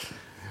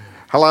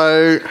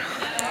Hello.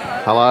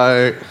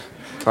 Hello.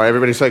 All right,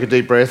 everybody take a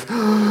deep breath.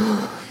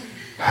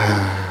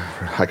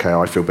 Okay,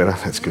 I feel better.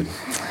 That's good.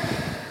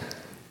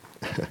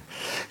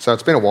 So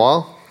it's been a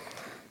while.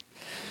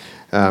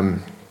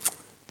 I'm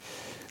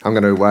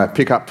going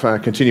to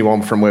continue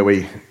on from where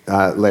we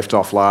left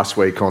off last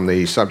week on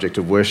the subject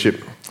of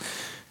worship,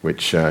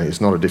 which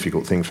is not a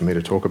difficult thing for me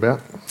to talk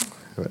about.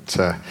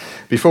 But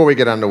before we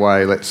get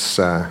underway, let's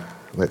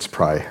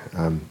pray.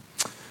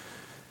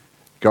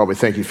 God, we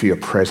thank you for your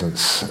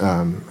presence.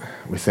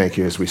 We thank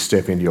you as we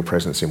step into your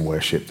presence in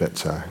worship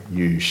that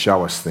you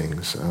show us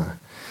things.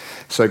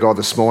 So God,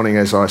 this morning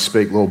as I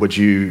speak, Lord, would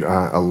you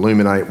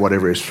illuminate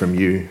whatever is from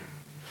you?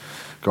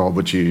 God,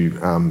 would you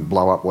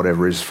blow up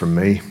whatever is from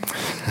me?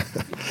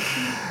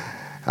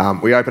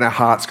 We open our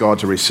hearts, God,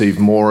 to receive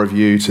more of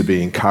you, to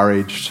be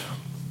encouraged,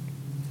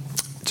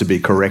 to be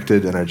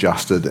corrected and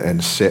adjusted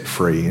and set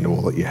free in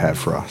all that you have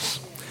for us.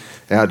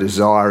 Our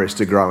desire is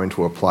to grow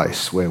into a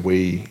place where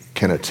we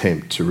can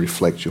attempt to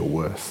reflect your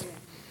worth.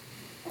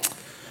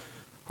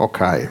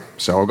 Okay,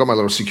 so I've got my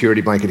little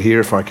security blanket here.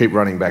 If I keep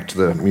running back to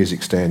the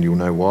music stand, you'll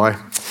know why.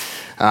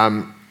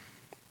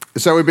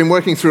 So we've been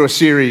working through a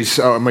series,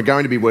 and we're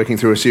going to be working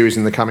through a series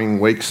in the coming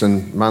weeks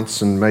and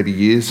months and maybe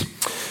years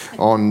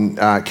on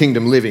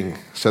kingdom living.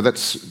 So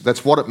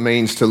that's what it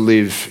means to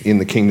live in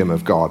the kingdom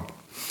of God.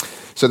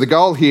 So the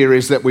goal here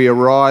is that we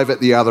arrive at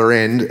the other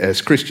end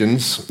as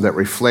Christians that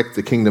reflect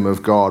the kingdom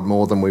of God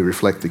more than we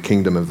reflect the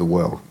kingdom of the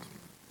world.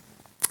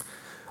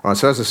 All right,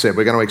 so as I said,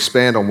 we're going to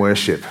expand on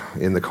worship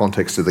in the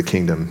context of the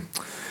kingdom.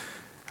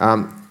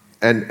 And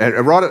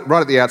right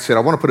at the outset, I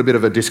want to put a bit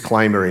of a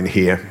disclaimer in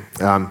here.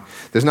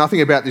 There's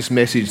nothing about this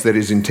message that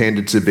is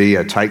intended to be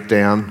a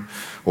takedown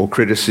or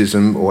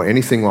criticism or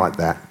anything like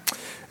that.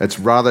 It's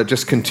rather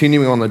just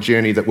continuing on the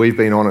journey that we've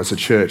been on as a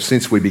church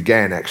since we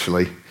began,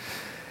 actually,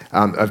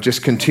 of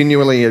just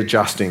continually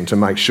adjusting to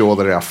make sure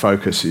that our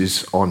focus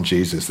is on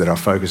Jesus, that our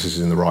focus is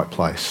in the right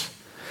place.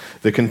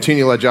 The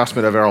continual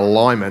adjustment of our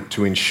alignment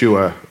to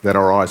ensure that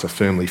our eyes are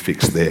firmly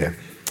fixed there.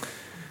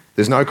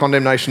 There's no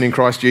condemnation in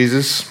Christ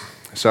Jesus,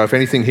 so if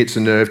anything hits a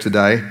nerve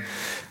today,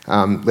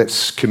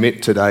 let's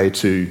commit today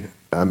to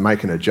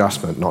make an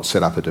adjustment, not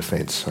set up a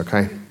defence,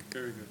 okay?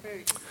 Very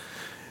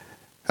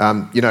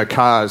good.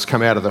 Cars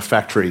come out of the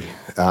factory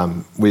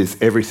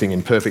with everything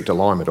in perfect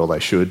alignment, or they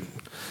should.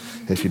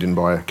 If you didn't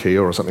buy a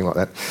Kia or something like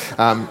that.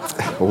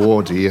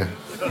 Oh dear.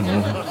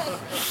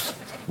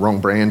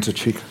 Wrong brand to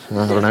chick.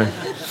 I don't know.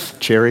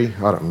 Cherry.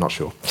 I'm not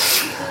sure.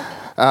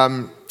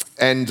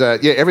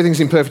 Everything's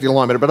in perfect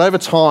alignment. But over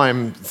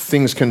time,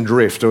 things can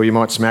drift, or you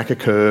might smack a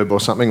curb or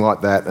something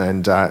like that,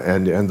 and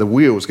the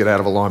wheels get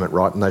out of alignment,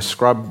 right? And they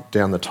scrub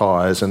down the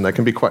tyres, and that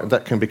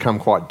can become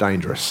quite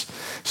dangerous.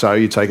 So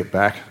you take it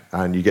back,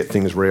 and you get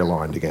things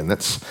realigned again.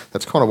 That's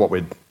kind of what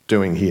we're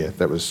doing here.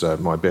 That was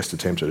my best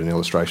attempt at an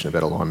illustration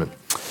about alignment.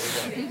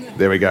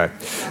 There we go.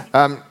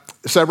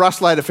 So Russ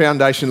laid a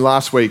foundation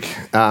last week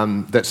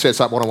that sets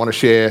up what I want to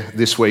share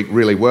this week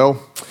really well.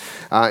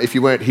 If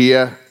you weren't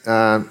here,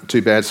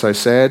 too bad, so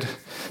sad.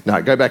 No,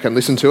 go back and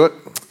listen to it.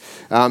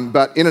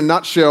 But in a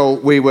nutshell,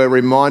 we were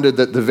reminded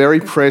that the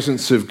very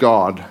presence of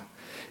God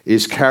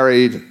is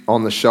carried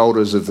on the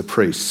shoulders of the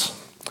priests.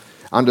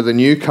 Under the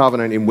new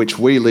covenant in which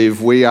we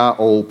live, we are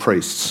all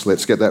priests.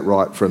 Let's get that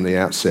right from the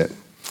outset.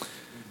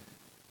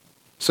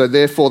 So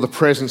therefore, the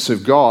presence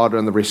of God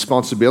and the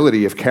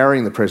responsibility of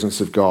carrying the presence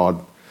of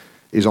God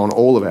is on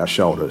all of our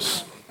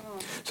shoulders.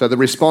 So the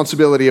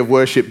responsibility of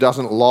worship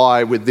doesn't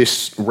lie with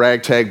this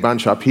ragtag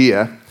bunch up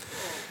here,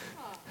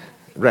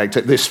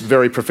 this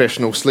very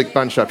professional, slick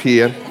bunch up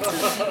here.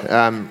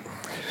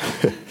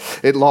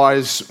 It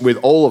lies with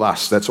all of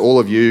us. That's all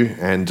of you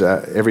and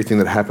everything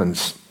that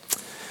happens.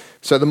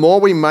 So the more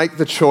we make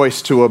the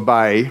choice to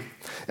obey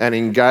and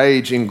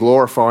engage in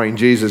glorifying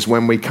Jesus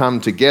when we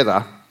come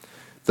together,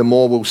 the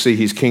more we'll see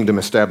his kingdom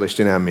established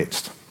in our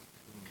midst.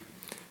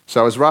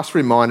 So as Russ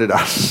reminded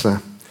us,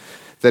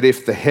 that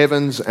if the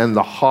heavens and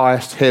the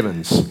highest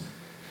heavens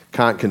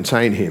can't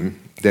contain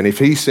him, then if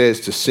he says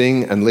to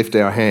sing and lift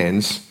our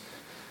hands,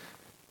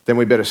 then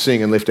we better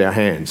sing and lift our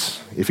hands.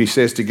 If he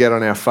says to get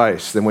on our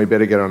face, then we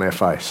better get on our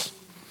face.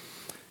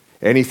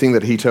 Anything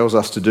that he tells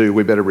us to do,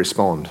 we better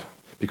respond,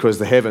 because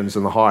the heavens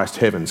and the highest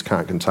heavens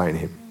can't contain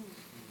him.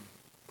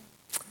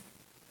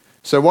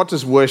 So what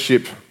does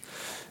worship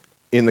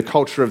in the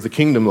culture of the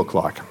kingdom look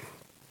like?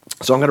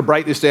 So I'm going to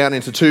break this down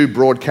into two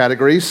broad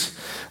categories,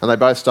 and they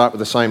both start with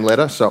the same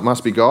letter, so it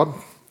must be God.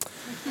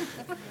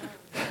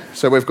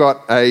 So we've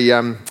got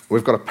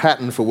a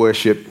pattern for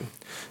worship,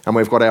 and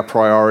we've got our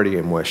priority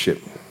in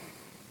worship.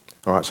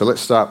 All right, so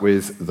let's start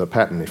with the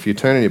pattern. If you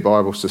turn in your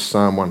Bibles to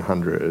Psalm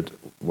 100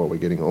 while we're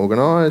getting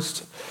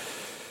organised.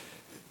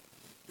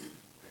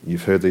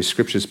 You've heard these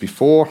scriptures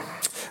before.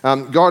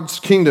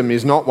 God's kingdom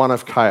is not one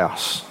of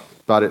chaos,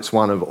 but it's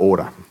one of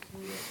order.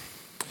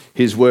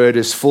 His word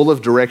is full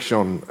of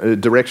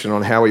direction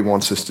on how he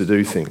wants us to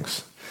do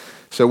things.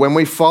 So when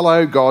we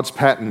follow God's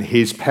pattern,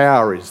 his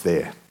power is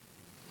there.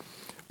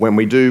 When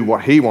we do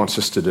what he wants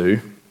us to do,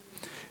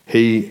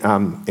 He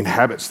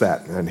inhabits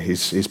that, and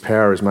his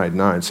power is made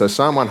known. So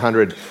Psalm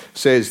 100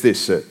 says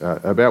this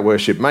about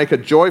worship: "Make a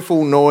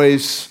joyful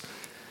noise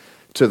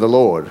to the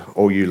Lord,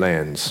 all you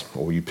lands,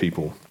 all you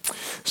people.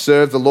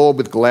 Serve the Lord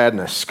with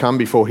gladness. Come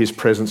before his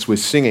presence with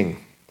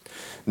singing.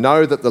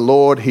 Know that the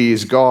Lord, he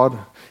is God.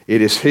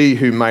 It is he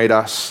who made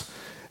us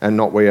and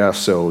not we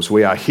ourselves.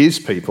 We are his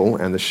people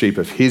and the sheep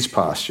of his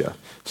pasture.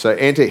 So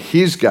enter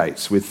his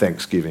gates with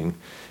thanksgiving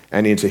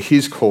and into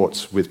his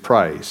courts with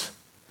praise.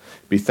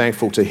 Be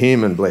thankful to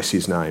him and bless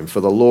his name,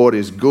 for the Lord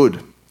is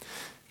good.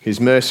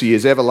 His mercy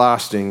is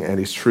everlasting and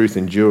his truth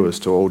endures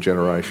to all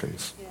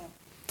generations."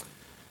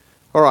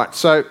 All right,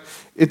 so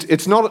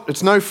it's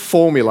no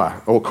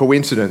formula or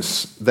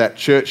coincidence that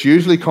church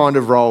usually kind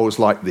of rolls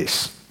like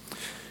this.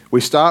 We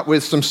start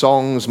with some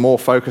songs more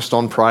focused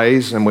on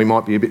praise, and we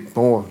might be a bit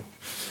more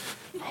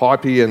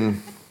hypey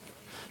and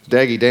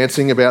daggy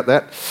dancing about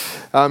that.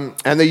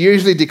 And they're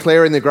usually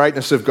declaring the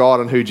greatness of God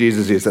and who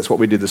Jesus is. That's what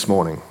we did this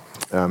morning.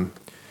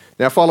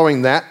 Now,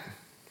 following that,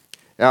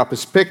 our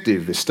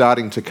perspective is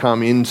starting to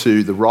come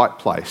into the right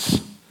place,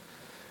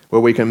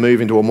 where we can move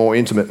into a more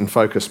intimate and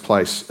focused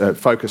place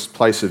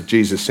of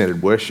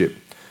Jesus-centered worship.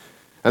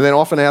 And then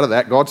often out of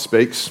that, God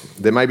speaks.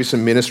 There may be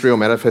some ministry or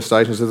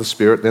manifestations of the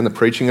Spirit, then the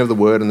preaching of the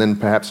Word, and then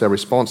perhaps our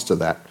response to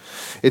that.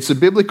 It's a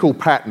biblical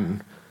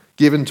pattern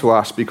given to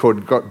us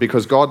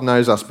because God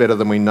knows us better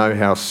than we know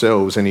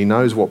ourselves, and he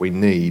knows what we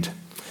need,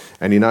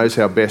 and he knows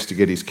how best to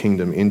get his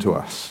kingdom into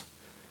us.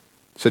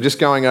 So just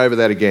going over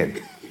that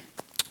again.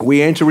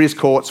 We enter his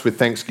courts with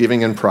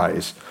thanksgiving and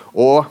praise,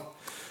 or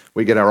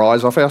we get our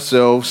eyes off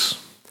ourselves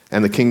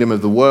and the kingdom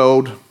of the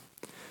world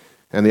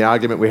and the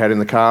argument we had in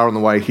the car on the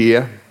way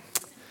here,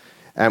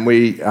 and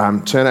we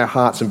turn our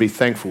hearts and be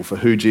thankful for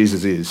who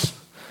Jesus is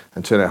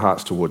and turn our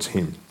hearts towards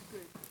him.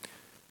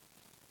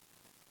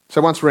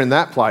 So once we're in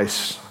that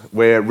place,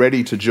 we're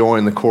ready to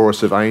join the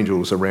chorus of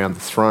angels around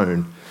the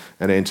throne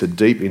and enter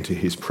deep into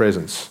his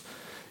presence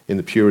in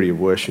the purity of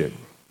worship.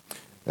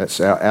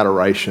 That's our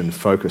adoration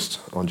focused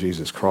on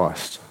Jesus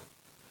Christ.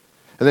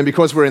 And then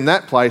because we're in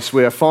that place,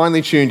 we are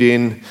finally tuned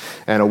in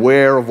and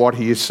aware of what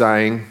he is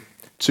saying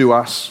to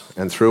us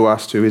and through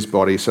us to his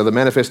body. So the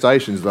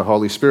manifestations of the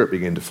Holy Spirit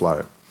begin to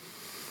flow.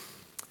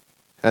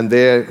 And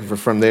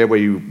from there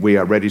we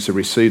are ready to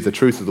receive the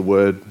truth of the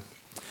word,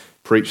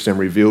 preached and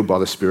revealed by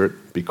the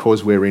Spirit,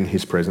 because we're in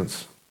his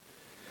presence,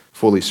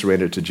 fully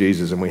surrendered to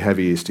Jesus, and we have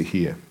ears to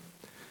hear.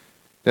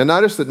 Now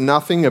notice that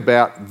nothing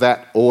about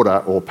that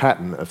order or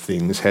pattern of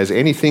things has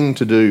anything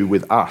to do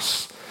with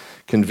us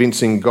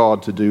convincing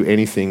God to do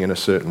anything in a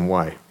certain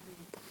way.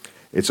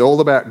 It's all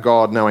about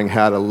God knowing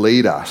how to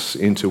lead us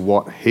into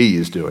what he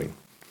is doing.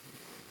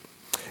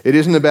 It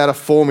isn't about a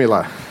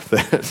formula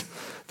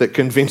that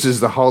convinces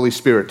the Holy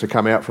Spirit to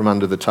come out from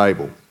under the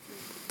table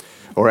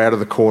or out of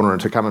the corner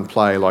and to come and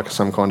play like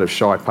some kind of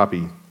shy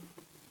puppy.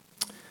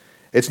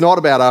 It's not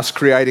about us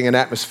creating an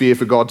atmosphere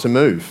for God to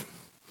move.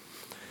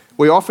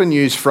 We often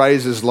use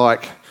phrases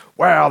like,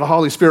 "Wow, the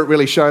Holy Spirit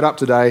really showed up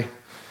today,"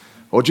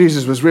 or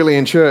 "Jesus was really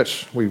in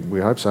church." We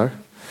hope so.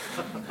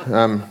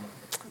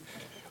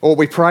 Or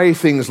we pray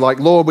things like,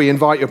 "Lord, we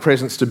invite your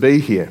presence to be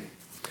here."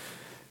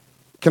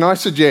 Can I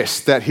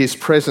suggest that his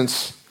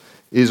presence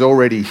is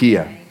already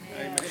here?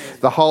 Amen.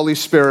 The Holy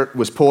Spirit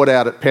was poured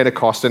out at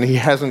Pentecost and he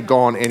hasn't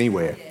gone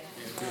anywhere.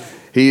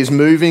 He is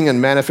moving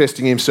and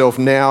manifesting himself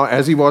now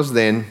as he was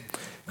then,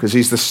 because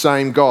he's the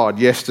same God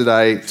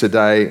yesterday,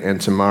 today, and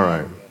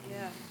tomorrow.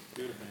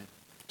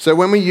 So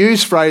when we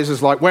use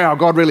phrases like, "Wow,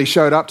 God really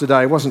showed up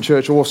today, wasn't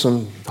church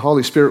awesome, the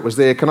Holy Spirit was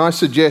there," can I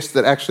suggest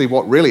that actually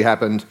what really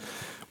happened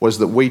was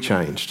that we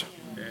changed.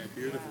 Yeah,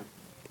 beautiful.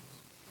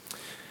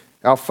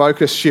 Our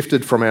focus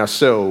shifted from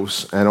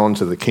ourselves and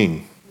onto the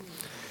King.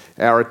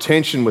 Our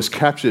attention was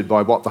captured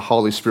by what the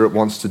Holy Spirit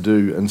wants to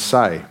do and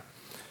say.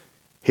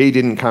 He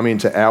didn't come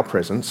into our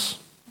presence,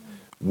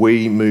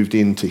 we moved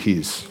into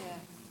his.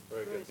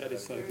 That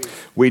is so good.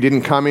 He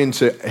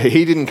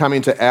didn't come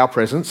into our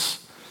presence,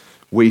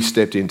 we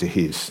stepped into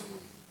his.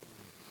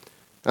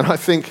 And I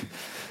think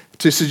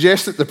to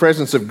suggest that the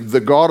presence of the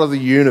God of the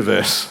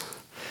universe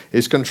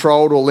is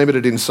controlled or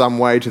limited in some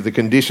way to the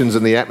conditions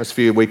and the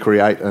atmosphere we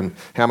create and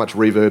how much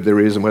reverb there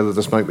is and whether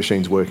the smoke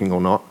machine's working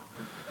or not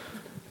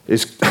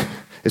is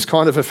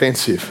kind of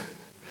offensive.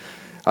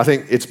 I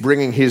think it's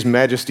bringing his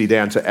majesty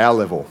down to our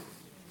level.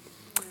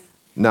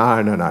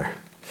 No.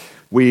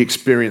 We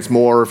experience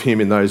more of him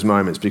in those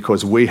moments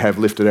because we have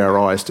lifted our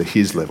eyes to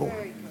his level.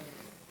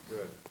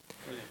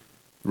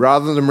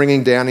 Rather than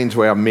bringing down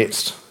into our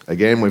midst,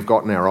 again, we've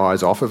gotten our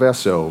eyes off of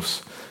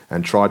ourselves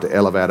and tried to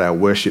elevate our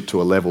worship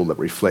to a level that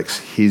reflects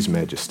his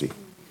majesty.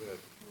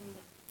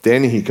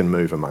 Then he can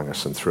move among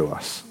us and through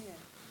us.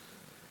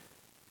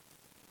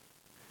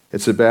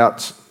 It's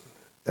about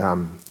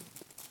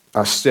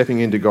us stepping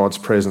into God's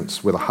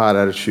presence with a heart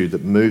attitude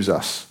that moves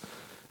us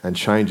and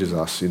changes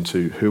us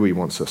into who he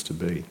wants us to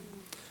be.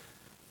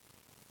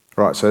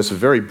 Right, so it's a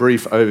very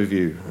brief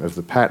overview of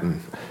the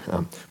pattern.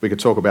 We could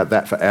talk about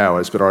that for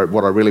hours, but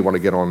what I really want to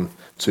get on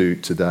to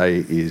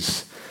today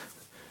is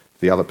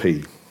the other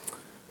P,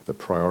 the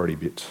priority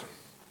bit.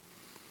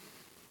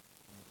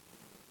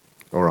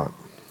 All right.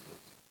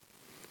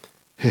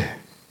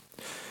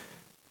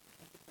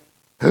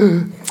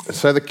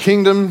 So the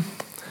kingdom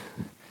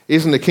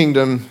isn't a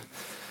kingdom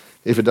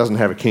if it doesn't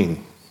have a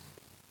king.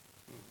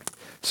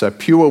 So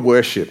pure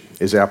worship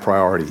is our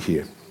priority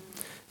here.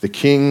 The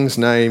King's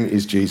name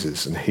is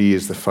Jesus, and he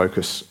is the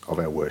focus of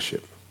our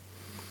worship.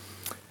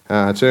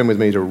 Turn with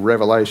me to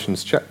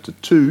Revelations chapter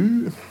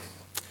 2.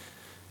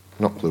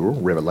 Not plural,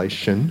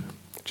 Revelation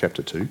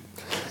chapter 2,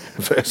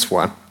 verse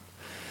 1.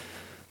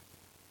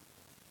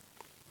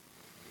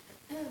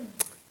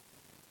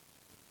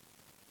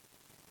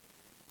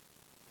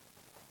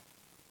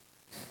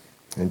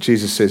 And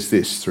Jesus says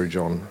this through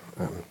John.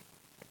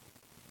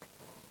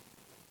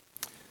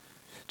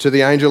 To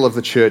the angel of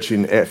the church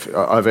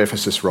of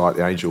Ephesus write,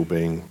 the angel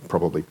being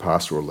probably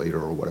pastor or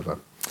leader or whatever.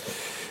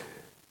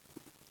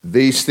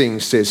 These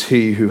things says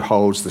he who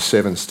holds the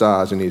 7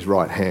 stars in his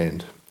right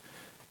hand,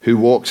 who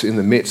walks in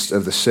the midst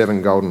of the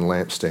 7 golden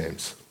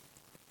lampstands.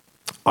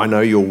 I know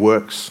your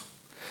works,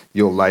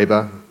 your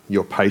labour,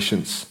 your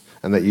patience,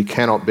 and that you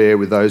cannot bear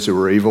with those who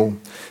are evil,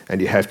 and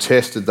you have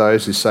tested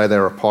those who say they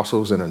are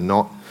apostles and are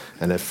not,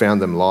 and have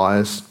found them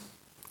liars.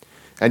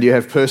 And you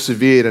have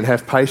persevered and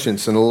have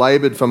patience and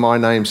laboured for my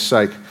name's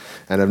sake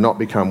and have not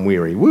become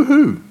weary.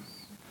 Woohoo!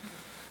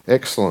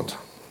 Excellent.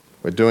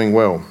 We're doing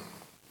well.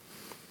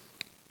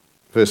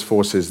 Verse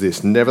 4 says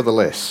this,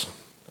 nevertheless,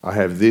 I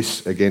have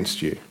this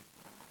against you.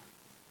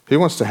 Who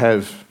wants to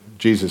have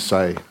Jesus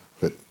say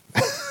that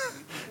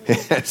he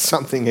has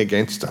something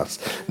against us?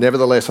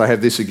 Nevertheless, I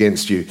have this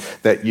against you,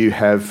 that you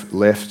have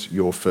left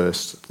your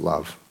first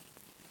love.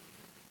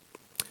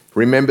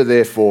 Remember,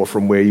 therefore,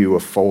 from where you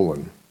have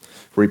fallen.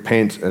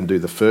 Repent and do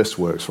the first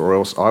works, or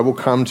else I will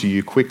come to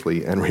you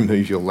quickly and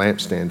remove your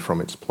lampstand from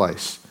its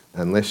place,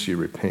 unless you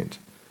repent.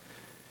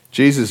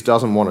 Jesus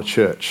doesn't want a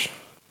church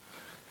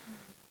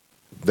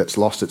that's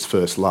lost its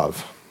first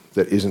love,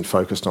 that isn't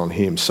focused on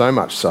him. So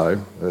much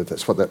so,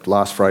 that's what that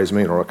last phrase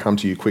means, or I'll come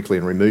to you quickly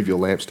and remove your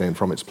lampstand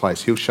from its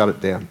place. He'll shut it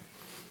down.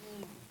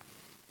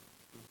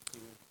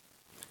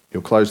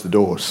 He'll close the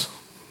doors.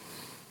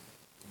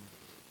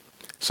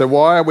 So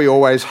why are we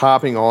always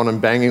harping on and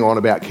banging on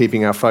about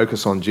keeping our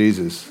focus on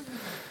Jesus?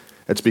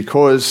 It's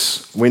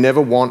because we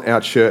never want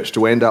our church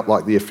to end up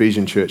like the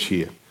Ephesian church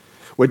here.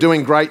 We're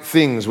doing great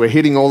things. We're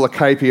hitting all the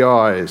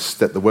KPIs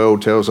that the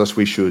world tells us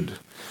we should.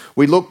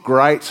 We look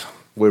great.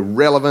 We're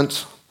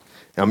relevant.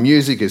 Our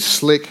music is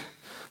slick.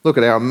 Look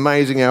at how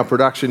amazing our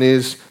production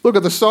is. Look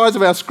at the size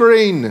of our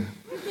screen.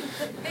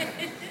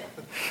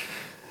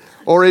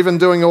 Or even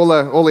doing all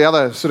the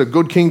other sort of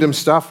good kingdom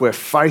stuff. We're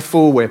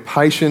faithful. We're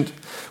patient.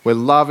 We're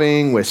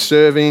loving, we're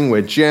serving,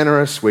 we're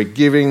generous, we're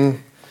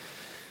giving.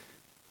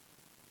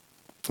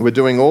 We're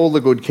doing all the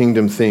good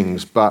kingdom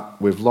things,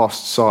 but we've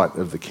lost sight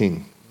of the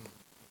King.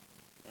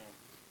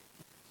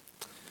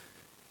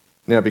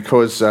 Now,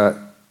 because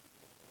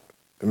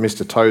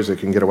Mr. Tozer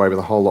can get away with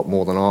a whole lot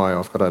more than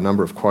I've got a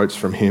number of quotes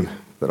from him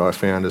that I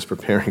found as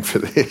preparing for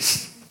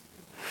this.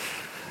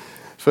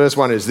 First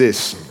one is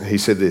this. He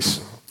said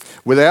this,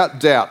 without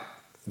doubt,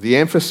 the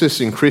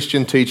emphasis in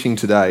Christian teaching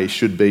today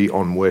should be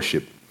on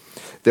worship.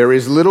 There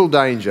is little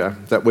danger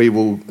that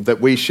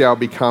we shall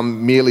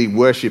become merely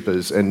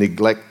worshippers and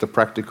neglect the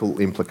practical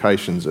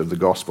implications of the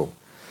gospel.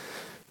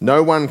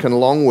 No one can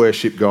long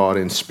worship God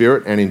in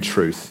spirit and in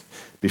truth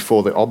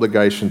before the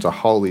obligation to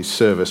holy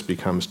service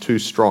becomes too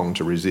strong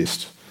to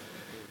resist.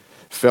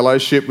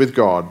 Fellowship with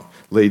God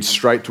leads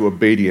straight to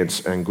obedience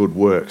and good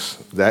works.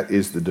 That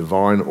is the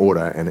divine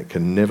order, and it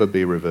can never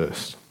be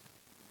reversed.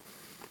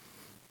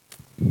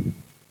 A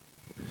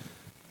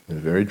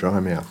very dry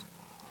mouth.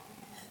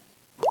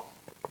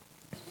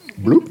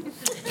 Bloop.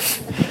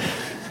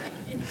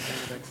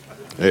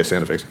 Yeah,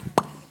 sound effects.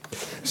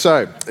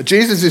 So,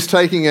 Jesus is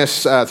taking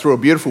us through a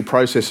beautiful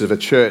process of a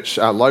church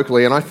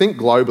locally, and I think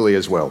globally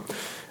as well,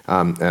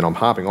 and I'm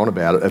harping on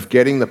about it, of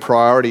getting the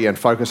priority and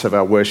focus of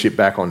our worship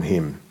back on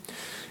him.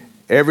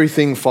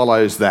 Everything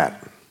follows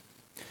that.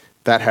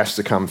 That has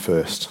to come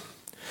first.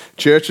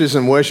 Churches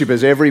and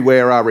worshippers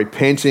everywhere are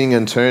repenting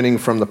and turning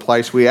from the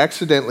place we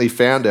accidentally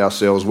found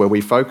ourselves, where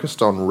we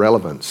focused on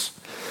relevance,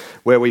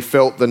 where we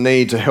felt the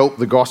need to help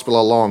the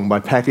gospel along by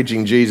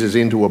packaging Jesus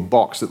into a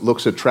box that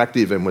looks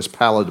attractive and was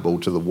palatable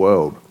to the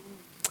world.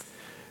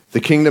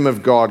 The kingdom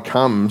of God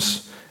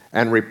comes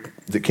and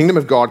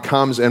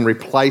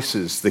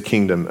replaces the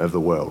kingdom of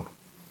the world.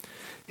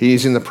 He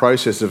is in the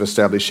process of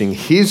establishing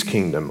his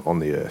kingdom on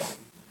the earth.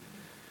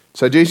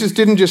 So Jesus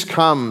didn't just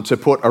come to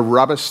put a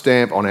rubber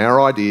stamp on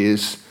our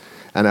ideas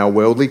and our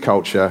worldly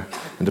culture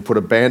and to put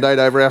a band-aid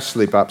over our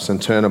slip-ups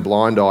and turn a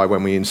blind eye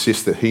when we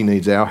insist that he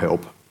needs our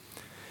help.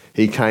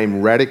 He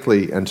came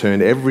radically and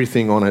turned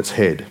everything on its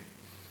head.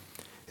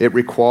 It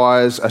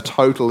requires a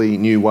totally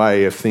new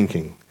way of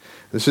thinking.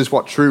 This is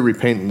what true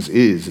repentance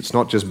is. It's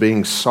not just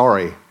being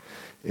sorry.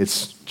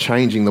 It's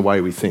changing the way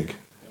we think,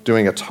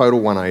 doing a total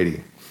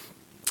 180.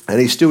 And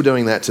he's still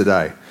doing that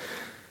today.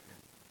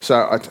 So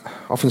I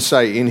often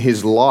say, in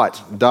his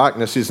light,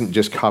 darkness isn't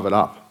just covered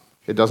up.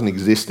 It doesn't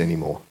exist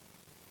anymore.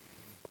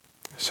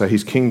 So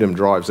his kingdom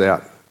drives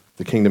out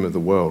the kingdom of the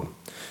world.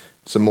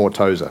 some more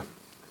Tozer.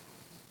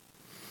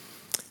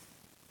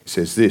 He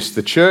says this: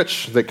 the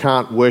church that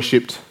can't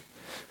worship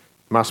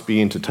must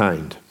be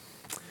entertained,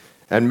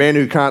 and men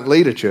who can't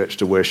lead a church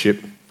to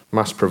worship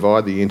must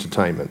provide the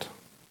entertainment.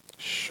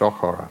 Shock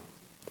horror.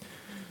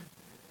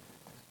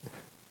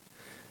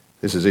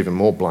 This is even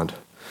more blunt.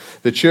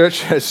 The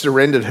church has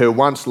surrendered her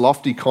once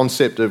lofty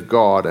concept of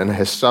God and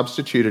has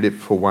substituted it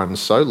for one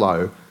so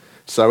low,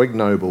 so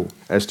ignoble,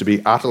 as to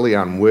be utterly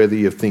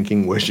unworthy of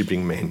thinking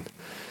worshipping men.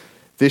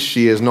 This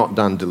she has not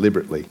done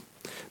deliberately,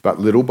 but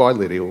little by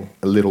little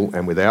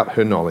and without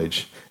her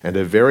knowledge, and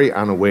her very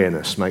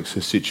unawareness makes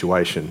her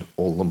situation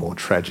all the more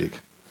tragic.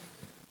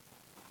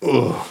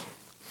 Ugh.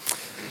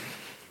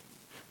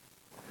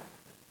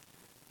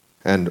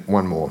 And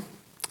one more.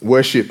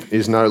 Worship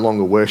is no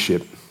longer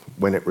worship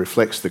when it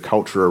reflects the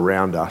culture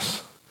around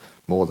us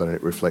more than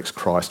it reflects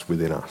Christ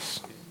within us.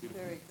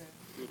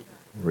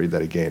 Read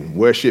that again.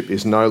 Worship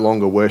is no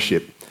longer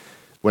worship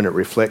when it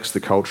reflects the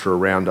culture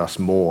around us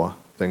more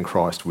than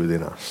Christ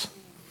within us.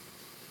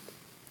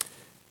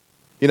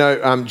 You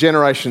know,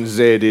 Generation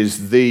Z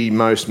is the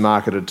most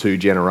marketed to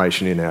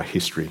generation in our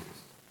history.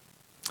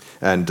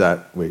 And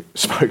we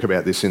spoke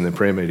about this in the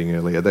prayer meeting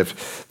earlier.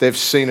 They've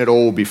seen it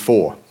all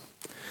before.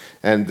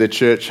 And the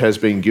church has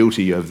been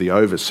guilty of the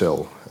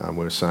oversell,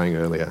 we were saying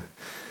earlier.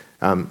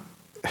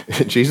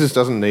 Jesus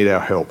doesn't need our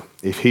help.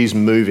 If he's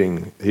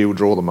moving, he will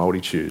draw the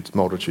multitudes.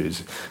 We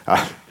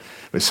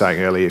were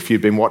saying earlier, if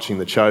you've been watching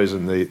The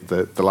Chosen,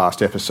 the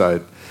last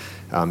episode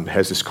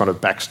has this kind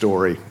of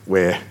backstory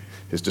where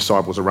his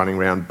disciples are running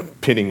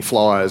around pinning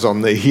flyers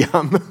on the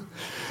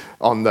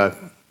on the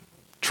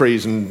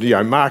trees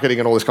and marketing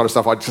and all this kind of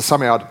stuff. I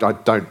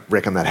don't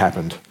reckon that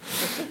happened.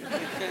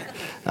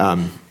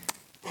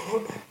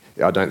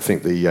 I don't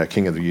think the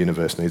king of the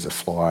universe needs a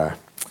flyer.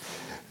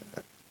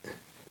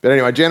 But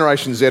anyway,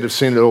 Generation Z have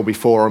seen it all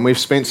before, and we've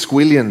spent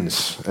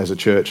squillions as a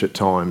church at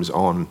times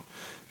on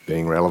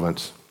being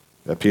relevant,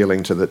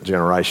 appealing to that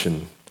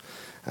generation.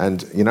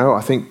 And,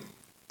 I think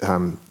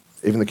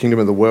even the kingdom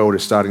of the world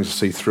is starting to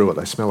see through it.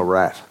 They smell a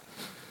rat.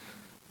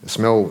 They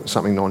smell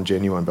something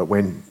non-genuine. But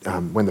when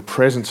the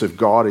presence of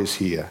God is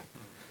here,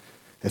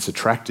 it's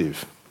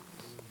attractive.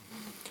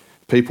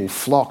 People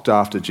flocked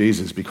after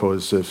Jesus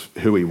because of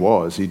who he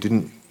was. He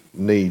didn't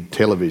need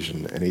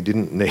television, and he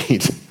didn't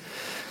need...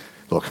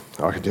 Look,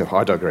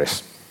 I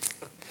digress.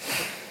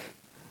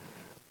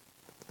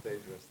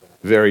 Dangerous, that.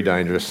 Very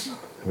dangerous.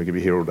 We could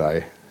be here all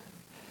day.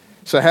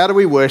 So how do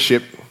we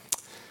worship,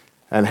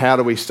 and how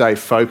do we stay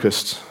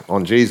focused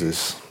on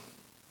Jesus?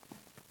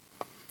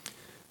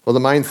 Well, the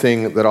main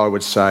thing that I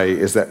would say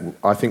is that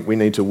I think we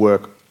need to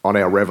work on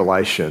our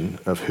revelation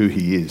of who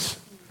he is.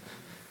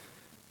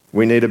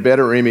 We need a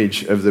better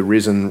image of the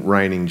risen,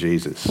 reigning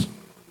Jesus.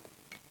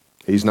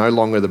 He's no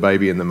longer the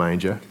baby in the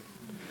manger.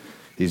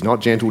 He's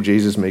not gentle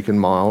Jesus, meek and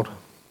mild.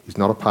 He's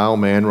not a pale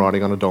man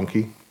riding on a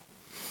donkey,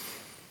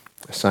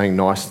 saying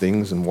nice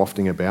things and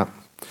wafting about.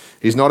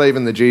 He's not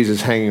even the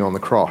Jesus hanging on the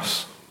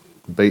cross,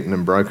 beaten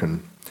and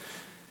broken.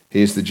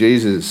 He is the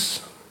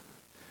Jesus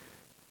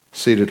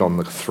seated on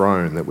the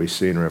throne that we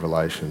see in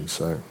Revelation.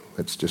 So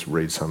let's just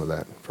read some of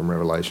that from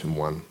Revelation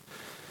 1,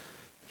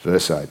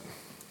 verse 8.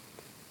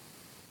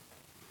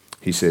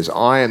 He says,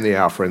 I am the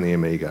Alpha and the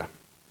Omega,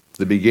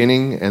 the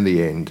beginning and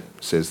the end,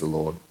 says the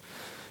Lord,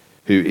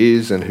 who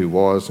is and who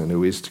was and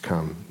who is to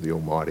come, the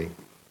Almighty. And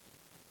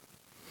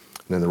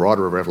then the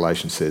writer of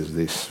Revelation says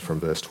this from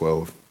verse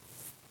 12,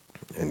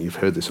 and you've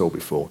heard this all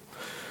before.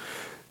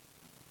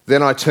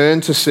 Then I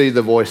turned to see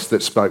the voice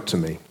that spoke to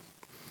me,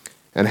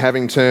 and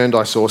having turned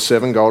I saw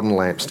 7 golden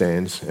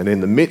lampstands, and in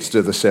the midst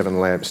of the 7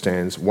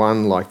 lampstands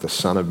one like the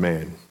Son of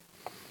Man,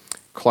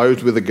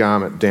 clothed with a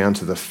garment down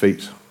to the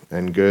feet,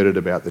 and girded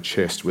about the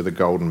chest with a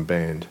golden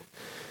band.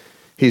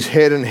 His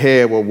head and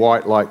hair were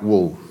white like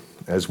wool,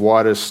 as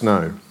white as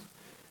snow,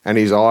 and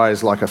his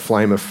eyes like a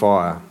flame of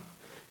fire.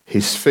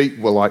 His feet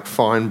were like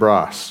fine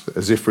brass,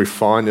 as if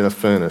refined in a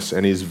furnace,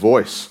 and his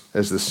voice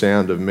as the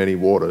sound of many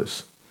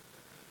waters.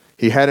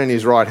 He had in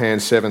his right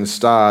hand 7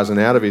 stars, and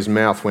out of his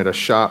mouth went a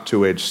sharp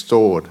two-edged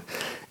sword,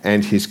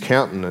 and his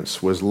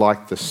countenance was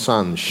like the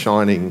sun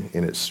shining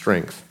in its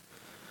strength.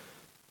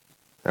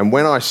 And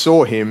when I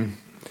saw him,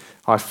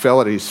 I fell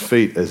at his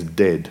feet as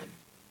dead.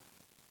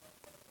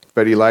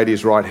 But he laid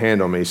his right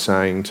hand on me,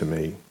 saying to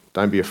me,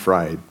 don't be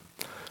afraid.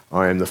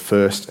 I am the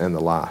first and the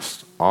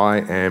last.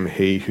 I am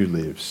he who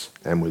lives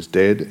and was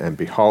dead, and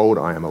behold,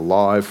 I am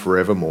alive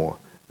forevermore.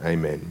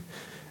 Amen.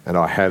 And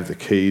I have the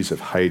keys of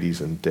Hades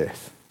and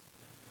death.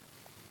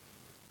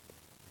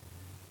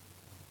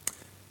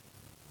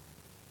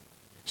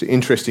 It's an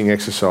interesting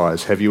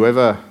exercise. Have you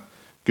ever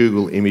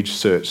Google image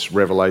searched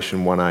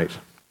Revelation 1:8?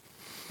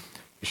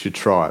 You should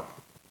try it.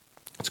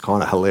 It's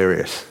kind of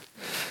hilarious.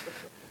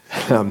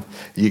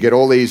 You get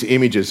all these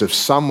images of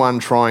someone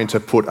trying to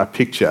put a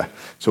picture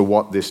to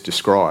what this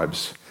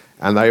describes,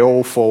 and they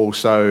all fall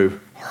so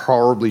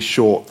horribly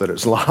short that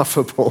it's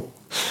laughable.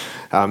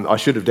 I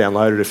should have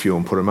downloaded a few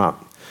and put them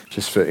up,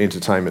 just for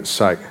entertainment's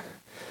sake.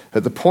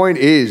 But the point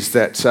is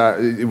that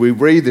we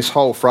read this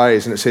whole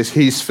phrase and it says,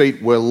 his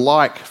feet were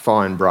like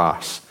fine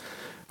brass,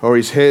 or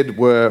his head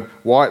were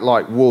white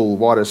like wool,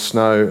 white as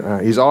snow.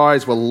 His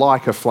eyes were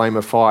like a flame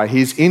of fire.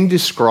 He's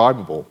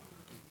indescribable.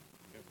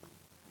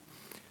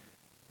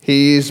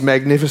 He is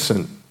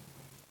magnificent.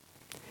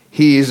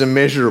 He is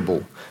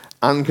immeasurable,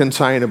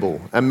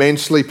 uncontainable,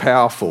 immensely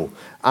powerful,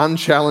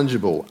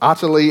 unchallengeable,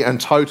 utterly and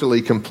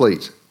totally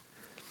complete.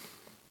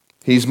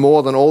 He's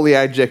more than all the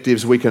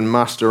adjectives we can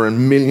muster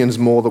and millions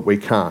more that we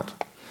can't.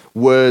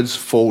 Words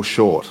fall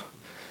short.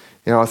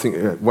 You know, I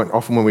think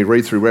often when we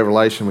read through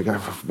Revelation, we go,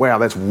 wow,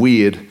 that's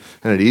weird,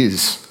 and it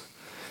is.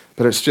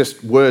 But it's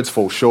just words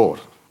fall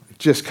short. You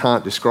just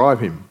can't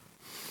describe him.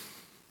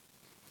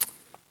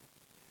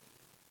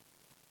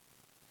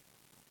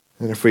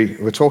 And if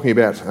we're talking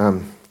about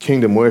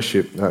kingdom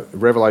worship,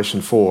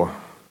 Revelation 4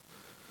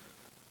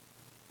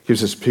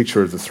 gives us a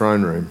picture of the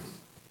throne room.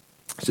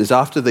 It says,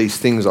 after these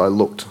things I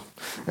looked,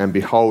 and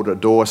behold, a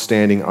door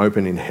standing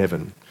open in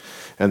heaven.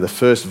 And the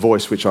first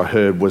voice which I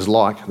heard was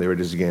like, there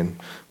it is again,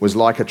 was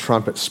like a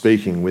trumpet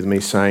speaking with me,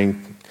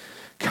 saying,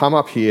 come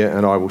up here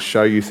and I will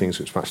show you things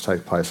which must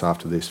take place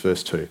after this.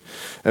 Verse 2.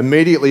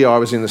 Immediately I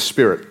was in the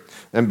Spirit,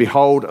 and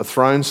behold, a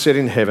throne set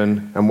in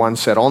heaven, and one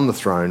sat on the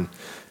throne.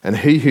 And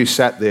he who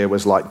sat there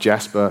was like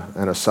jasper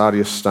and a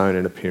sardius stone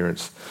in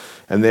appearance.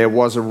 And there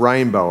was a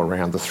rainbow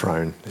around the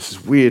throne. This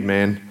is weird,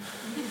 man.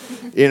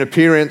 In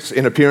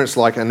appearance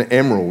like an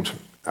emerald.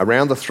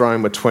 Around the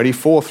throne were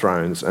 24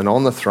 thrones, and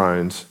on the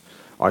thrones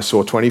I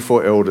saw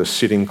 24 elders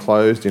sitting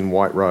clothed in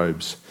white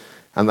robes.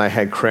 And they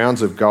had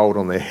crowns of gold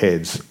on their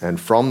heads, and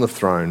from the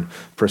throne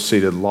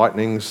proceeded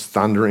lightnings,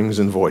 thunderings,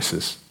 and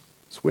voices.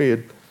 It's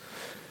weird.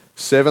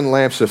 7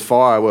 lamps of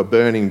fire were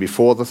burning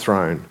before the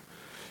throne,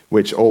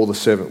 which are the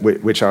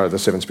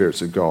 7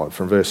 spirits of God.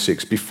 From verse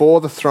 6, before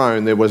the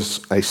throne there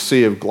was a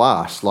sea of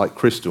glass like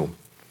crystal.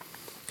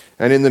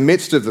 And in the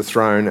midst of the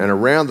throne and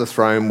around the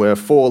throne were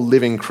 4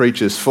 living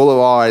creatures full of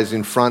eyes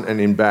in front and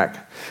in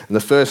back. And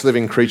the first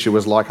living creature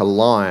was like a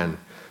lion,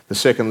 the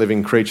second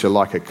living creature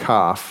like a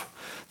calf,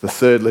 the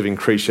third living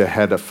creature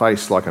had a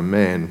face like a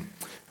man,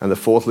 and the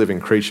fourth living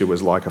creature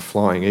was like a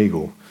flying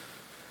eagle.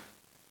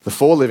 The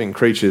 4 living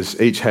creatures,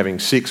 each having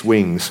 6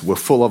 wings, were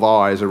full of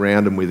eyes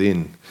around and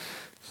within.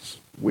 It's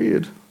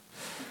weird.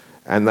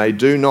 And they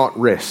do not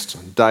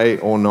rest day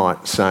or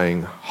night,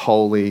 saying,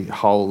 holy,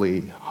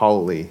 holy,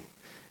 holy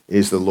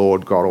is the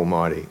Lord God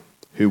Almighty,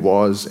 who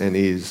was and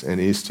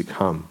is to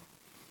come.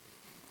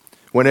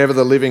 Whenever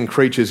the living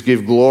creatures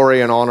give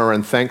glory and honour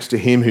and thanks to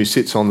him who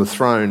sits on the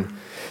throne,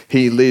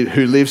 who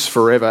lives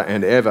forever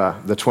and ever,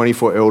 the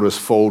 24 elders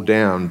fall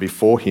down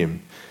before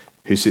him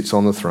who sits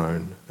on the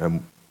throne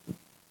and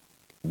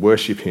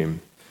worship him.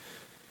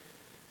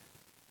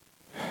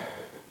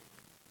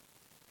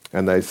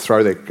 And they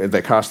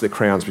cast their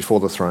crowns before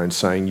the throne,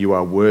 saying, you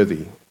are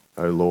worthy,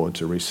 O Lord,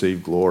 to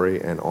receive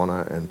glory and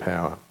honour and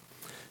power.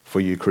 For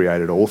you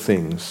created all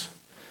things,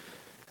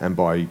 and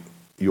by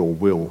your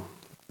will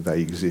they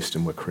exist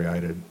and were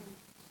created.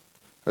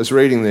 I was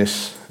reading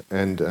this,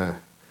 and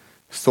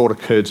thought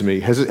occurred to me.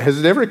 Has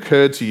it ever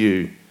occurred to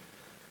you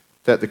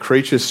that the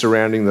creatures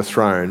surrounding the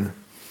throne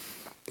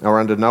are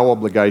under no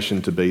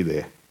obligation to be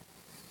there?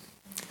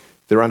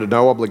 They're under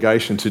no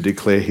obligation to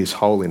declare his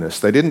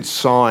holiness. They didn't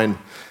sign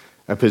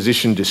a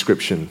position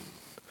description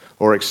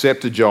or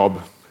accept a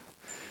job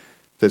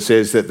that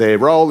says that their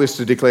role is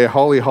to declare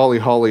holy, holy,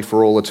 holy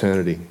for all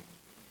eternity.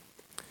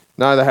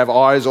 No, they have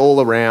eyes all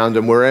around,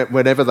 and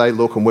whenever they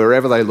look and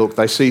wherever they look,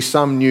 they see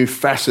some new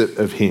facet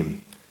of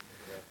him,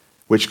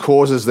 which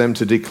causes them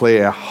to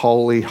declare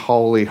holy,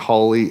 holy,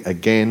 holy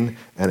again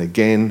and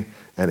again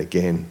and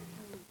again.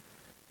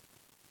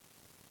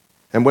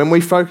 And when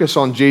we focus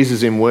on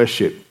Jesus in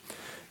worship,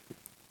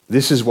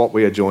 this is what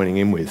we are joining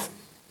in with.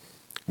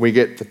 We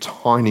get the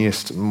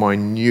tiniest,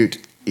 minute,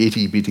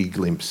 itty-bitty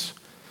glimpse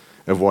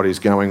of what is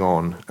going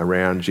on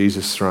around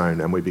Jesus'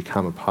 throne, and we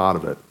become a part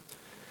of it.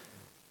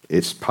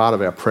 It's part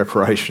of our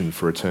preparation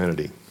for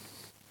eternity.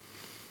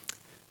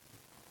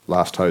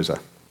 Last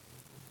hoser.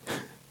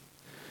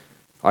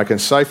 I can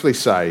safely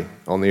say,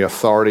 on the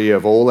authority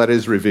of all that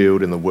is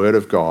revealed in the Word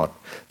of God,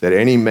 that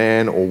any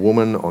man or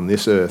woman on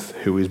this earth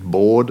who is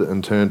bored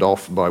and turned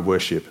off by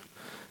worship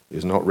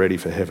is not ready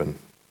for heaven.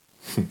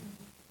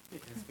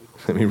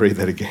 Let me read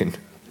that again.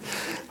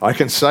 I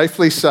can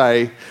safely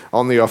say,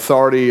 on the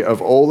authority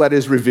of all that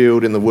is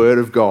revealed in the Word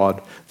of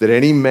God, that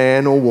any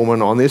man or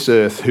woman on this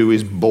earth who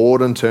is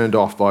bored and turned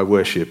off by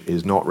worship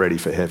is not ready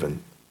for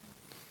heaven.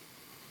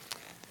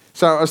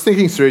 So I was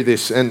thinking through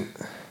this, and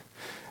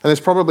there's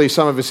probably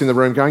some of us in the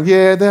room going,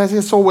 yeah,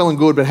 that's all well and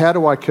good, but how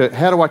do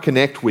I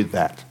connect with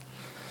that?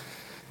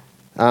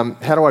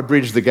 How do I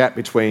bridge the gap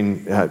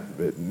between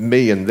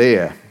me and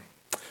there?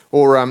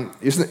 Or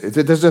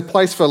there's a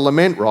place for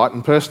lament, right,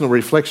 and personal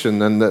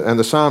reflection, and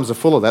the Psalms are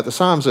full of that. The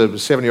Psalms are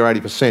 70 or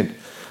 80%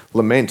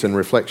 lament and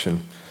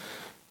reflection.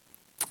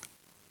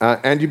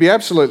 And you'd be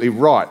absolutely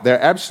right.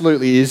 There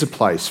absolutely is a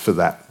place for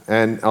that.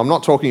 And I'm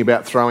not talking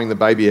about throwing the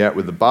baby out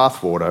with the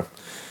bathwater.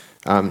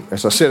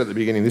 As I said at the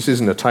beginning, this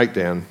isn't a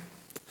takedown.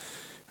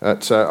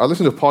 I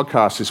listened to a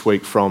podcast this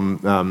week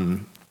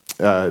from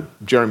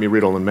Jeremy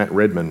Riddle and Matt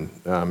Redman.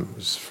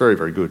 It's very,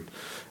 very good.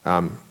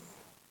 And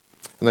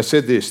they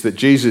said this, that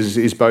Jesus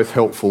is both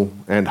helpful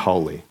and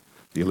holy.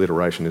 The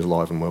alliteration is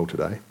alive and well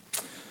today.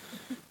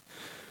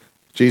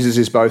 Jesus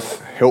is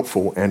both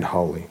helpful and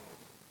holy.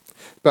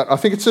 But I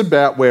think it's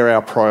about where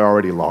our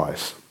priority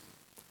lies.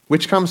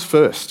 Which comes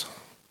first?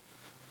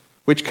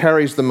 Which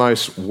carries the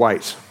most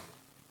weight?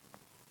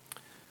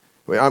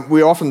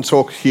 We often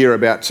talk here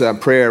about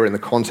prayer in the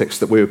context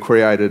that we were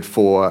created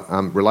for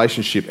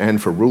relationship and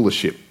for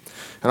rulership.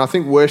 And I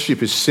think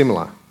worship is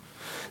similar.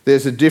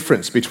 There's a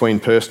difference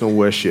between personal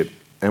worship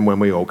and when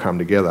we all come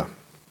together.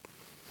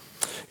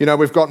 You know,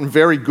 we've gotten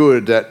very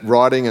good at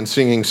writing and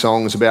singing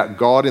songs about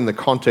God in the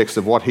context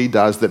of what he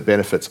does that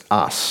benefits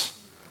us.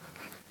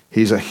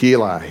 He's a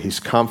healer,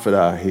 he's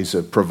comforter, he's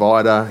a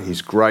provider,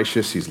 he's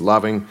gracious, he's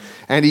loving,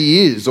 and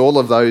he is all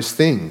of those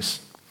things.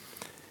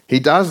 He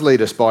does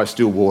lead us by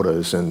still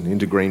waters and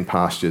into green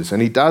pastures,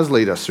 and he does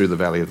lead us through the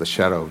valley of the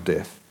shadow of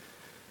death.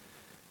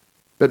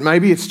 But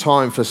maybe it's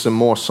time for some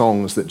more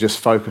songs that just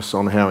focus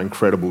on how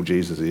incredible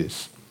Jesus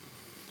is.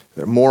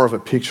 They're more of a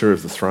picture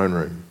of the throne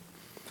room.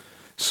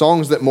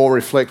 Songs that more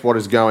reflect what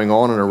is going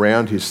on and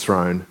around his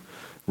throne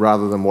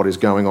rather than what is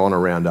going on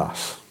around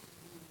us.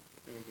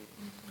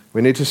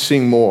 We need to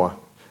sing more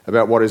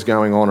about what is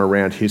going on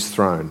around his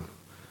throne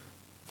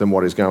than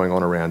what is going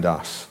on around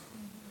us.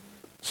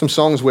 Some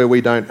songs where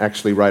we don't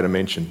actually rate a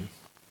mention.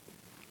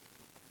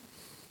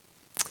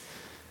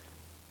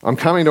 I'm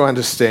coming to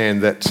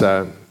understand that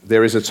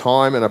there is a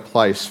time and a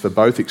place for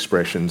both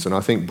expressions, and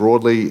I think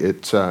broadly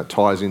it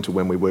ties into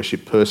when we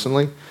worship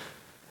personally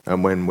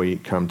and when we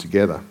come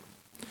together.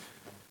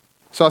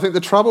 So I think the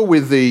trouble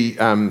with the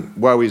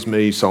woe is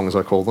me songs,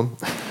 I call them,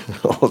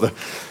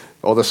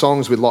 or the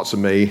songs with lots of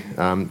me,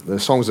 the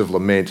songs of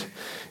lament,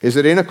 is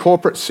that in a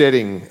corporate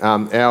setting,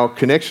 our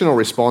connection or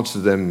response to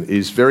them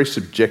is very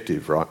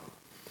subjective, right?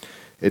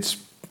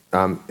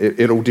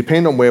 It'll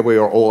depend on where we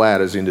are all at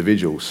as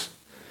individuals.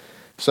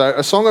 So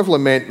a song of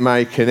lament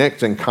may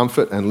connect and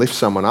comfort and lift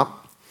someone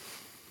up,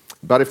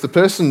 but if the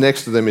person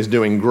next to them is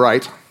doing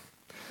great,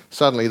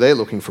 suddenly they're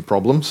looking for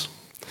problems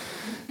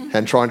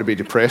and trying to be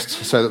depressed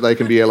so that they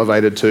can be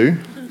elevated too.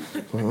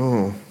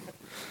 Oh,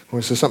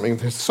 well, there's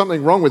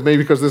something wrong with me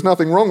because there's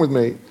nothing wrong with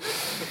me.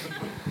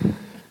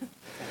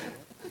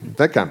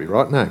 That can't be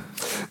right, no.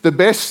 The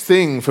best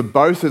thing for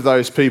both of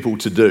those people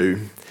to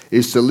do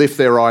is to lift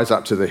their eyes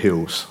up to the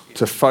hills,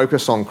 to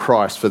focus on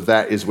Christ, for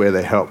that is where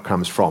their help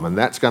comes from, and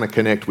that's going to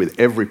connect with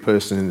every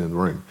person in the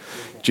room.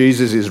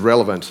 Jesus is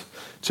relevant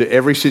to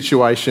every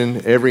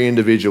situation, every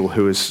individual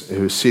who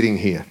is sitting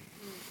here.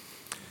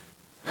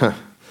 I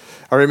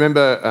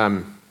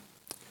remember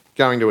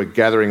going to a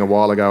gathering a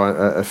while ago.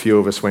 A few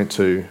of us went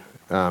to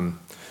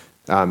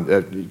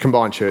a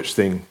combined church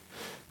thing.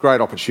 Great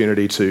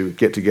opportunity to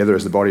get together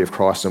as the body of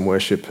Christ and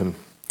worship.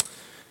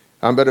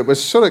 But it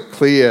was sort of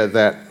clear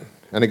that,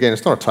 and again,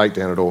 it's not a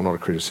takedown at all, not a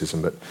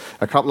criticism, but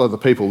a couple of the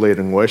people led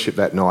in worship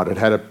that night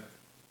had I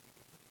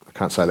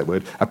can't say that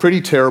word, a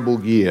pretty terrible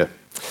year.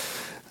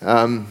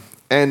 And,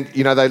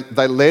 you know,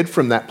 they led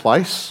from that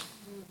place.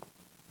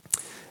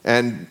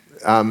 And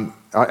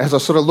as I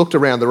sort of looked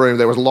around the room,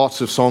 there was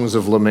lots of songs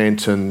of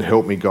lament and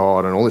help me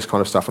God and all this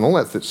kind of stuff, and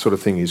all that sort of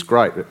thing is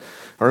great. But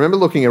I remember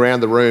looking around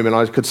the room and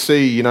I could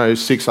see, you know,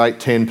 6, 8,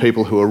 10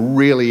 people who were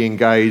really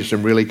engaged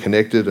and really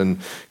connected and,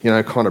 you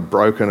know, kind of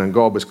broken, and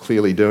God was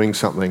clearly doing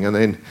something. And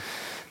then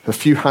a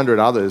few hundred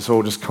others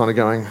all just kind of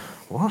going,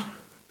 what?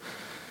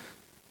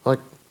 Like,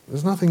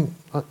 there's nothing,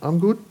 I'm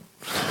good.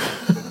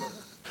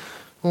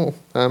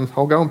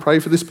 I'll go and pray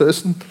for this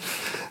person.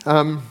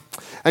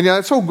 And, you know,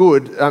 it's all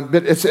good,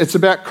 but it's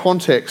about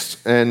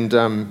context and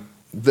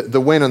the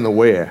when and the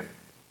where.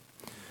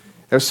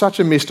 It was such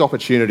a missed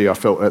opportunity, I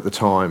felt at the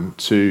time,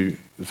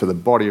 for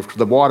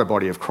the wider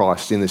body of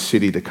Christ in the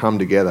city to come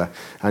together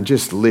and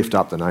just lift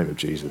up the name of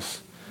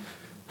Jesus.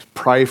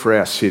 Pray for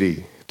our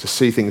city, to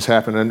see things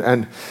happen.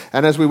 And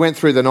as we went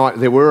through the night,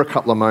 there were a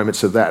couple of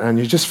moments of that, and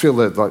you just feel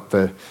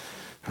that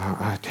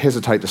I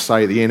hesitate to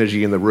say the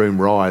energy in the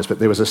room rise, but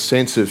there was a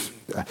sense of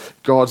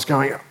God's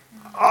going,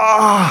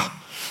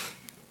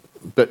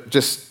 but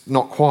just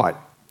not quite,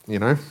 you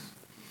know.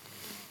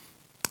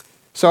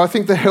 So I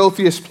think the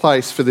healthiest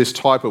place for this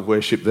type of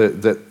worship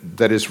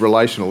that is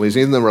relational is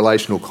in the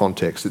relational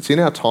context. It's in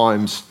our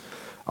times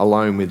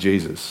alone with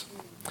Jesus.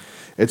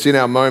 It's in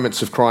our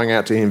moments of crying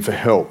out to him for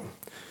help,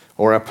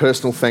 or our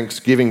personal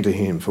thanksgiving to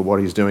him for what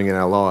he's doing in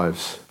our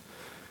lives.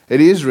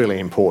 It is really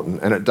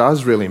important, and it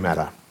does really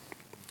matter.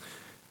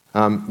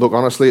 Look,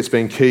 honestly, it's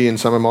been key in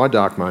some of my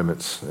dark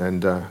moments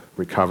and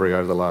recovery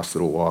over the last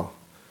little while.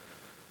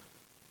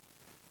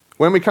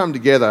 When we come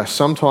together,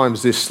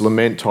 sometimes this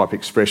lament type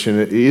expression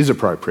is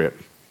appropriate.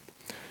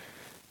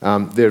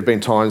 There have been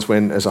times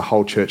when, as a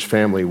whole church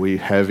family, we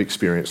have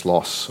experienced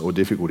loss or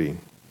difficulty.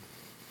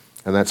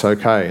 And that's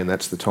okay, and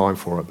that's the time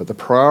for it. But the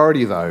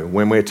priority, though,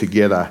 when we're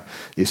together,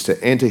 is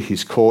to enter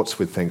his courts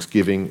with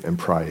thanksgiving and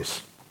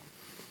praise.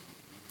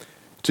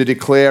 To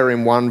declare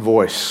in one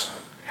voice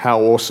how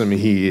awesome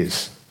he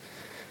is,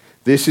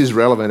 This is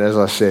relevant, as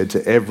I said,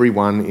 to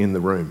everyone in the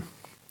room.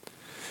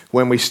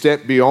 When we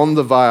step beyond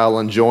the veil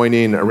and join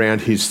in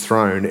around his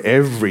throne,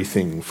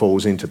 everything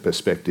falls into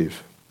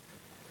perspective.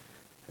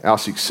 Our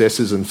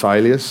successes and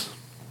failures,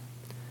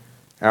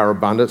 our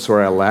abundance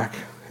or our lack,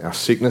 our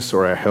sickness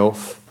or our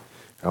health,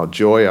 our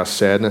joy, our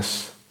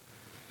sadness,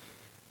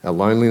 our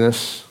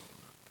loneliness,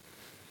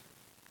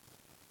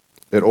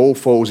 it all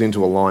falls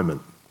into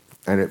alignment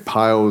and it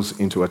pales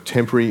into a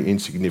temporary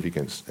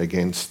insignificance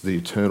against the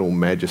eternal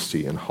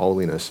majesty and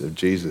holiness of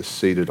Jesus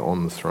seated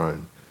on the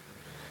throne.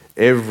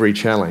 Every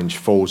challenge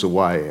falls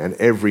away and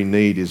every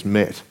need is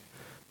met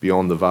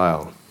beyond the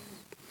veil.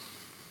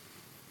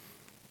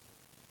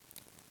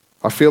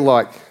 I feel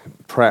like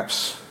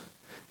perhaps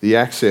the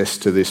access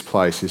to this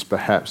place is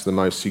perhaps the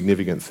most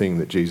significant thing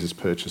that Jesus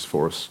purchased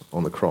for us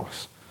on the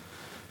cross.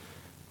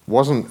 It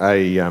wasn't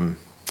a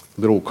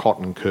little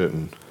cotton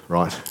curtain,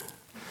 right?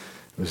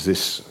 It was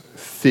this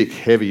thick,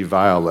 heavy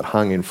veil that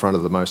hung in front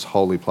of the most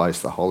holy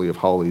place, the Holy of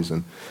Holies.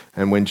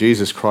 And when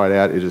Jesus cried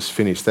out, "It is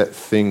finished," that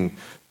thing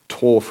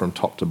tore from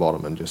top to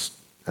bottom and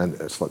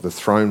it's like the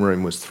throne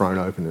room was thrown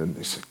open and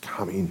he said,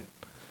 "Come in,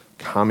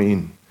 come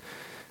in."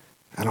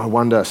 And I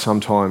wonder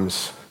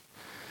sometimes,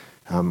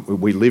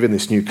 we live in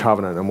this new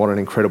covenant and what an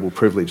incredible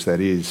privilege that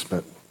is,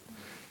 but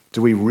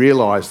do we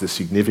realise the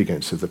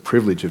significance of the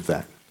privilege of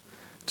that?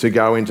 To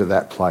go into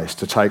that place,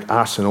 to take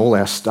us and all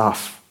our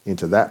stuff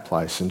into that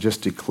place and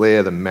just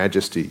declare the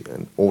majesty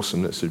and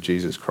awesomeness of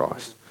Jesus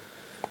Christ.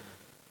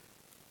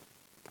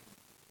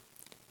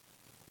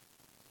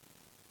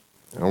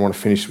 And I want to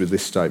finish with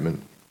this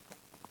statement.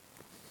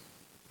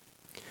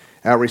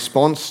 Our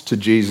response to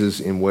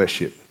Jesus in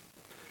worship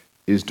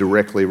is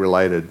directly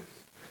related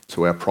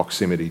to our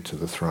proximity to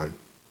the throne.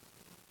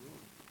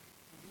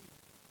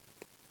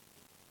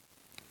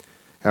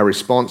 Our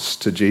response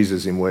to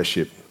Jesus in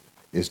worship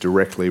is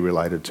directly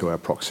related to our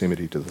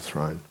proximity to the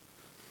throne.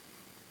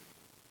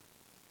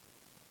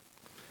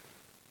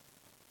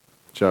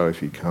 Joe,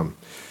 if you'd come.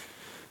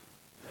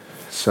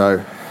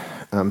 So,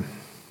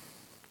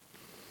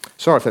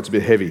 sorry if that's a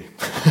bit heavy.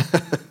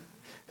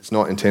 It's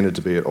not intended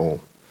to be at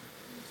all.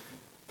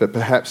 But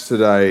perhaps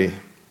today,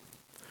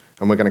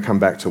 and we're going to come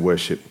back to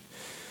worship,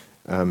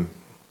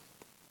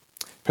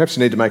 perhaps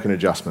you need to make an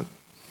adjustment.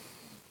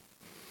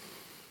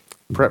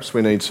 Perhaps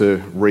we need to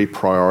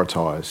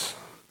reprioritise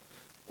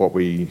what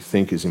we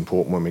think is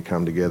important when we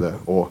come together,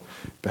 or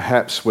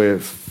perhaps we're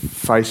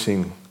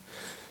facing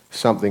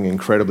something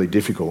incredibly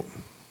difficult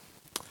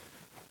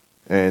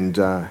and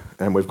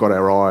we've got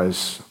our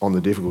eyes on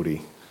the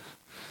difficulty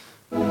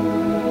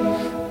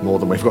more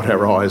than we've got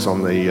our eyes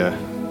on the...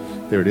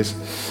 there it is.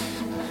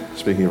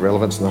 Speaking of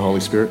relevance and the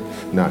Holy Spirit.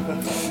 No.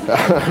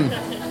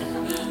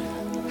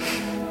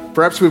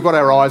 Perhaps we've got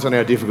our eyes on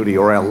our difficulty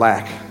or our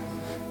lack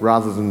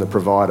rather than the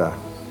provider.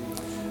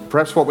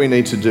 Perhaps what we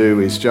need to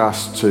do is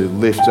just to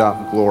lift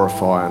up,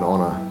 glorify and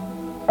honour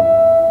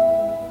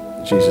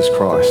Jesus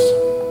Christ.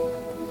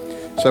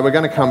 So we're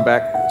going to come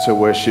back to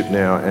worship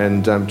now,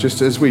 and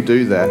just as we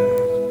do that,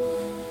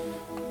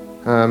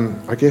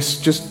 I guess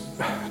just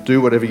do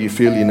whatever you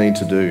feel you need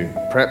to do.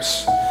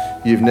 Perhaps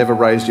you've never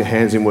raised your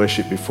hands in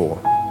worship before.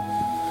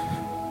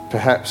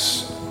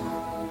 Perhaps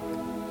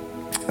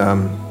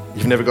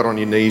you've never got on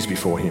your knees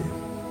before him.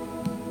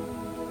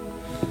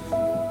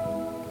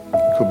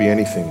 It could be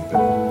anything.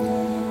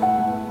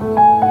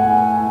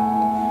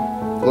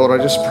 But Lord,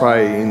 I just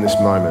pray in this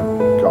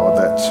moment, God,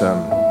 that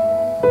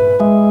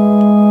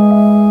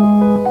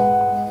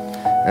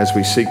as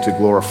we seek to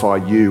glorify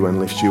you and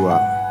lift you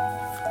up,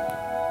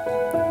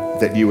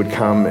 that you would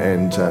come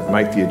and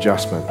make the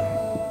adjustment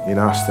in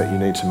us that you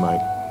need to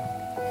make,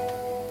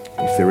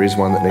 if there is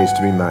one that needs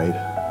to be made.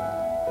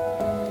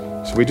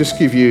 So we just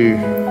give you,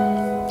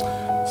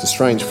 it's a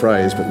strange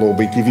phrase, but Lord,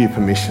 we give you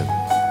permission.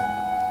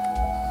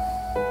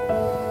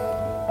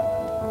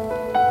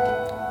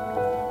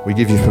 We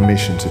give you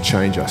permission to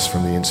change us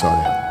from the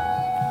inside out.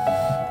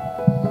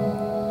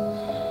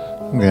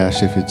 I'm going to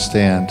ask you if you'd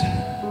stand.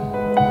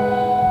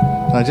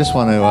 I just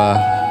want to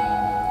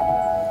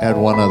add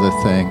one other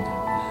thing,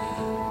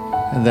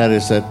 and that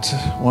is that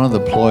one of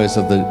the ploys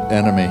of the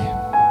enemy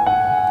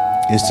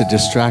is to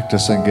distract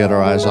us and get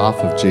our eyes off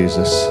of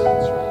Jesus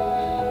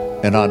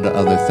and onto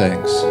other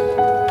things.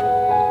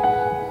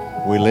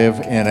 We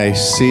live in a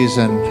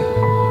season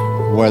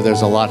where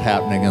there's a lot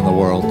happening in the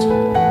world,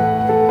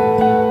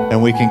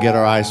 and we can get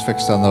our eyes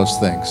fixed on those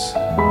things.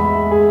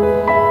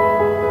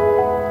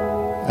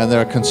 And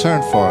they're a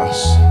concern for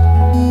us.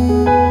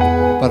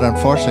 But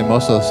unfortunately,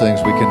 most of those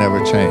things we can never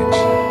change.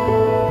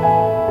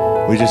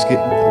 We just get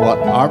what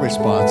our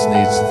response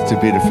needs to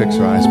be to fix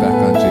our eyes back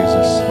on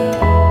Jesus.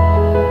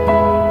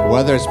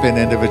 Whether it's been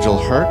individual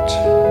hurt,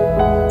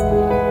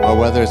 or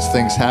whether it's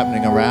things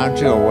happening around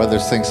you, or whether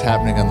it's things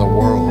happening in the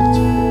world,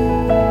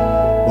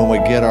 when we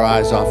get our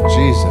eyes off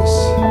Jesus,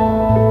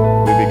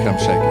 we become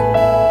shaky.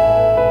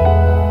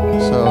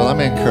 So let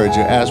me encourage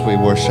you as we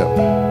worship,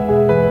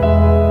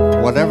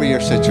 whatever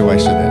your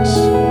situation is,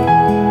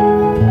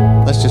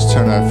 let's just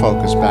turn our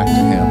focus back to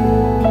him.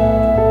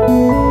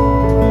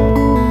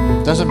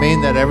 Doesn't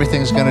mean that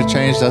everything's going to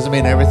change. Doesn't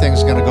mean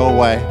everything's going to go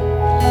away.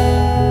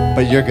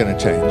 But you're going to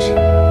change.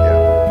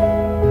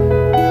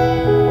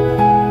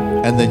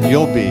 And then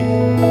you'll be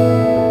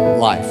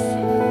life.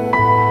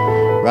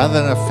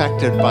 Rather than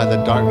affected by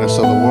the darkness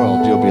of the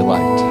world, you'll be life.